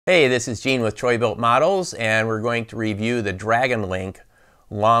Hey, this is Gene with Troy Built Models, and we're going to review the DragonLink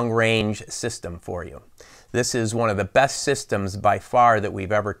long-range system for you. This is one of the best systems by far that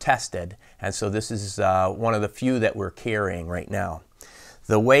we've ever tested, and so this is one of the few that we're carrying right now.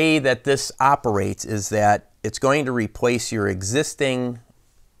 The way that this operates is that it's going to replace your existing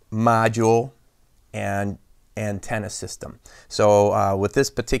module and antenna system. So with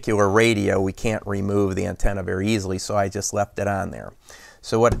this particular radio, we can't remove the antenna very easily, so I just left it on there.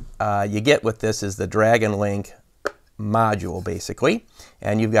 So what you get with this is the DragonLink module, basically,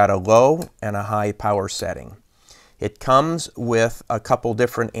 and you've got a low and a high power setting. It comes with a couple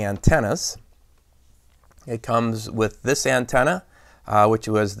different antennas. It comes with this antenna, which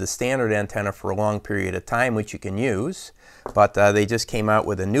was the standard antenna for a long period of time, which you can use, but they just came out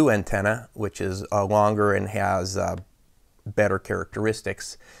with a new antenna, which is longer and has better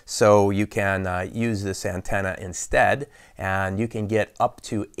characteristics, so you can use this antenna instead, and you can get up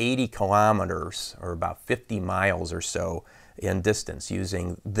to 80 kilometers or about 50 miles or so in distance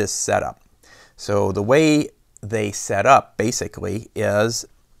using this setup. So the way they set up basically is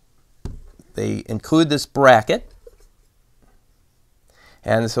they include this bracket,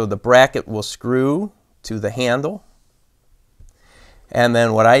 and so the bracket will screw to the handle. And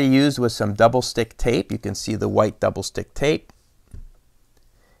then what I used was some double stick tape. You can see the white double stick tape.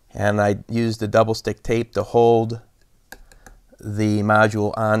 And I used the double stick tape to hold the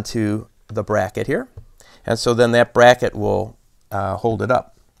module onto the bracket here. And so then that bracket will hold it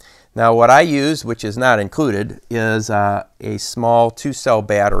up. Now what I used, which is not included, is a small 2-cell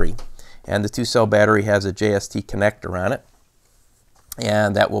battery. And the 2-cell battery has a JST connector on it.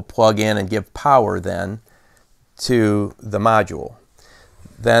 And that will plug in and give power then to the module.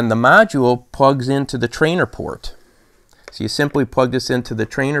 Then the module plugs into the trainer port. So you simply plug this into the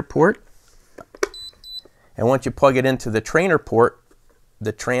trainer port, and once you plug it into the trainer port,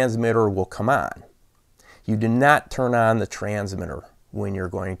 the transmitter will come on. You do not turn on the transmitter when you're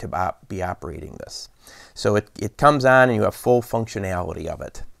going to be operating this. So it comes on and you have full functionality of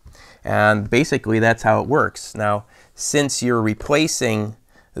it. And basically that's how it works. Now, since you're replacing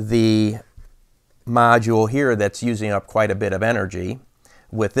the module here that's using up quite a bit of energy,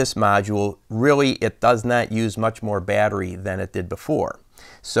 with this module, really it does not use much more battery than it did before.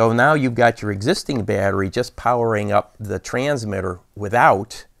 So now you've got your existing battery just powering up the transmitter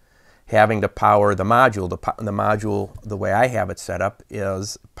without having to power the module. The module, the way I have it set up,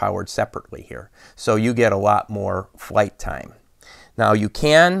 is powered separately here. So you get a lot more flight time. Now you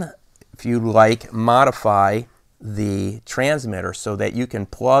can, if you like, modify the transmitter so that you can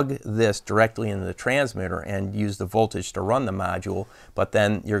plug this directly into the transmitter and use the voltage to run the module, but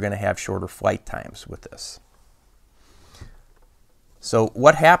then you're going to have shorter flight times with this. So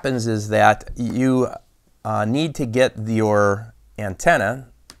what happens is that you need to get your antenna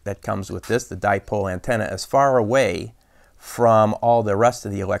that comes with this, the dipole antenna, as far away from all the rest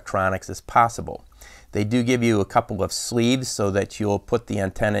of the electronics as possible. They do give you a couple of sleeves so that you'll put the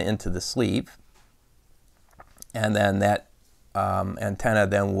antenna into the sleeve, and then that antenna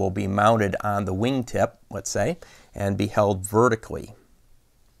then will be mounted on the wingtip, let's say, and be held vertically.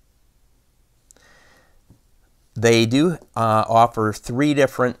 They do offer 3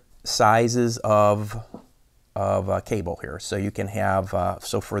 different sizes of cable here. So you can have,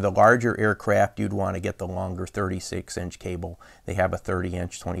 so for the larger aircraft, you'd want to get the longer 36-inch cable. They have a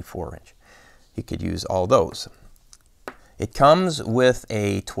 30-inch, 24-inch. You could use all those. It comes with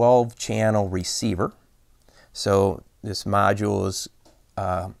a 12-channel receiver. So this module is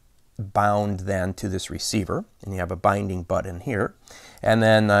bound then to this receiver, and you have a binding button here. And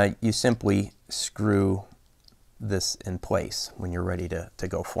then you simply screw this in place when you're ready to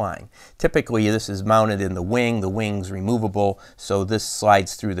go flying. Typically this is mounted in the wing. The wing's removable, so this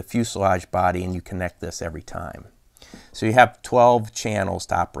slides through the fuselage body and you connect this every time. So you have 12 channels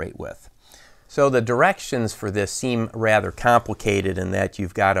to operate with. So the directions for this seem rather complicated in that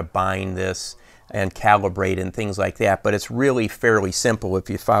you've got to bind this and calibrate and things like that, but it's really fairly simple if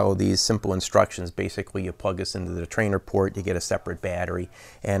you follow these simple instructions. Basically you plug this into the trainer port, you get a separate battery,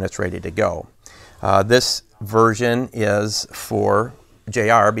 and it's ready to go. This version is for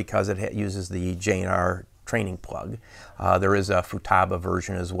JR because it uses the JR training plug. There is a Futaba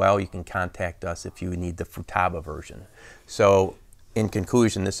version as well. You can contact us if you need the Futaba version. So in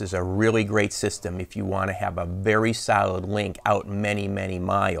conclusion, this is a really great system. If you want to have a very solid link out many, many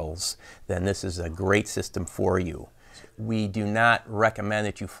miles, then this is a great system for you. We do not recommend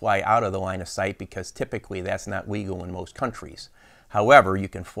that you fly out of the line of sight because typically that's not legal in most countries. However, you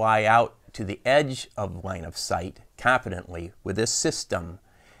can fly out to the edge of line of sight confidently with this system,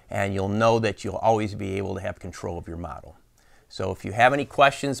 and you'll know that you'll always be able to have control of your model. So if you have any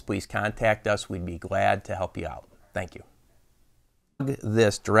questions, please contact us. We'd be glad to help you out. Thank you. Plug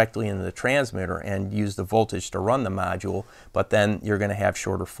this directly into the transmitter and use the voltage to run the module, but then you're going to have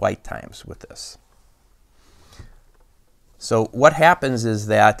shorter flight times with this. So what happens is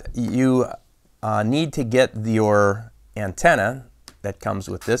that you need to get your antenna that comes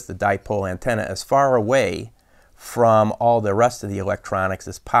with this, the dipole antenna, as far away from all the rest of the electronics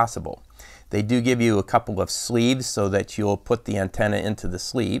as possible. They do give you a couple of sleeves so that you'll put the antenna into the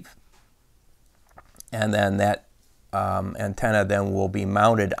sleeve, and then that antenna then will be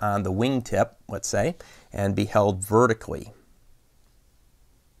mounted on the wingtip, let's say, and be held vertically.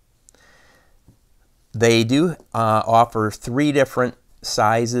 They do offer 3 different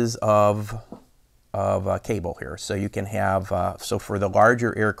sizes of cable here. So you can have, so for the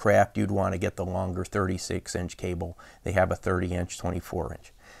larger aircraft, you'd want to get the longer 36-inch cable. They have a 30-inch,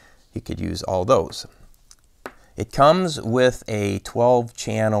 24-inch. You could use all those. It comes with a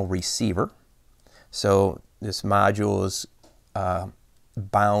 12-channel receiver. So this module is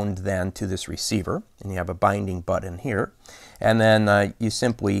bound then to this receiver, and you have a binding button here. And then you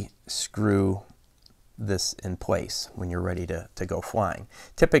simply screw this in place when you're ready to go flying.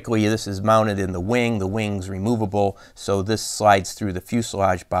 Typically this is mounted in the wing. The wing's removable, so this slides through the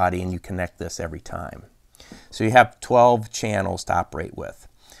fuselage body and you connect this every time. So you have 12 channels to operate with.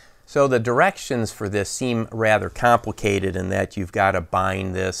 So the directions for this seem rather complicated in that you've got to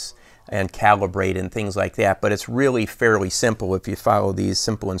bind this and calibrate and things like that, but it's really fairly simple if you follow these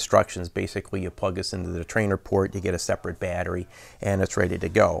simple instructions. Basically, you plug this into the trainer port, you get a separate battery, and it's ready to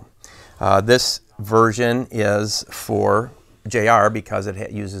go. This version is for JR because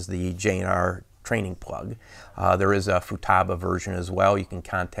it uses the JR training plug. There is a Futaba version as well. You can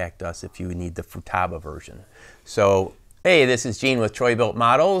contact us if you need the Futaba version. So, hey, this is Gene with Troy Built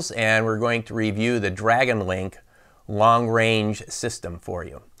Models, and we're going to review the DragonLink long-range system for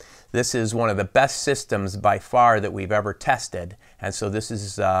you. This is one of the best systems by far that we've ever tested, and so this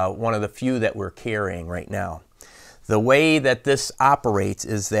is one of the few that we're carrying right now. The way that this operates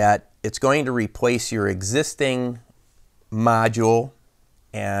is that it's going to replace your existing module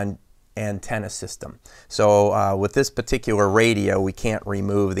and antenna system. So with this particular radio, we can't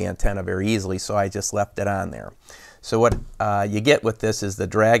remove the antenna very easily, so I just left it on there. So what you get with this is the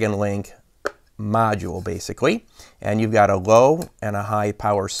DragonLink module, basically, and you've got a low and a high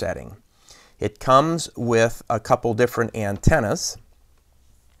power setting. It comes with a couple different antennas.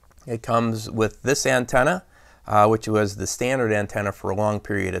 It comes with this antenna, which was the standard antenna for a long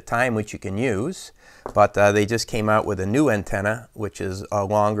period of time, which you can use, but they just came out with a new antenna, which is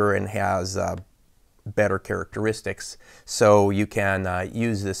longer and has better characteristics. So you can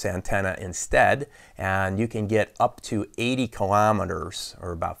use this antenna instead, and you can get up to 80 kilometers,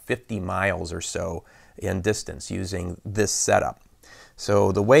 or about 50 miles or so, in distance using this setup.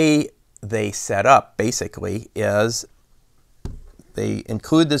 So the way they set up, basically, is they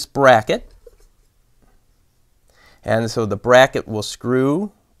include this bracket. And so the bracket will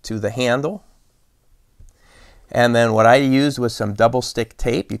screw to the handle. And then what I used was some double stick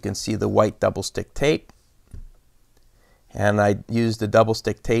tape. You can see the white double stick tape. And I used the double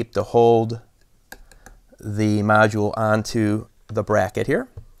stick tape to hold the module onto the bracket here.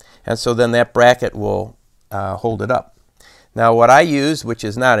 And so then that bracket will hold it up. Now what I use, which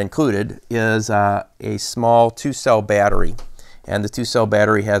is not included, is a small 2-cell battery. And the 2-cell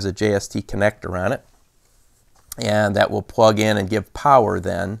battery has a JST connector on it. And that will plug in and give power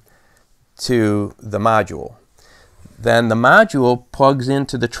then to the module. Then the module plugs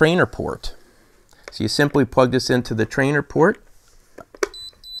into the trainer port. So you simply plug this into the trainer port,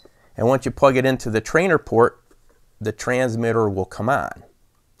 and once you plug it into the trainer port, the transmitter will come on.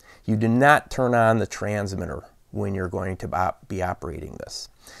 You do not turn on the transmitter when you're going to be operating this.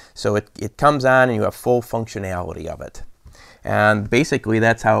 So it comes on and you have full functionality of it. And basically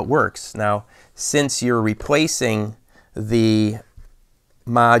that's how it works. Now, since you're replacing the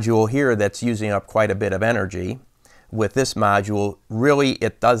module here that's using up quite a bit of energy with this module, really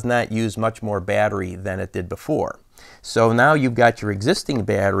it does not use much more battery than it did before. So now you've got your existing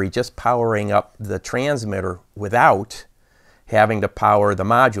battery just powering up the transmitter without having to power the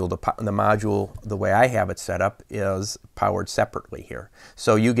module. The module, the way I have it set up, is powered separately here.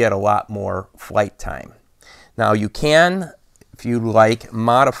 So you get a lot more flight time. Now you can, if you like,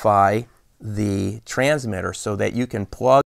 modify the transmitter so that you can plug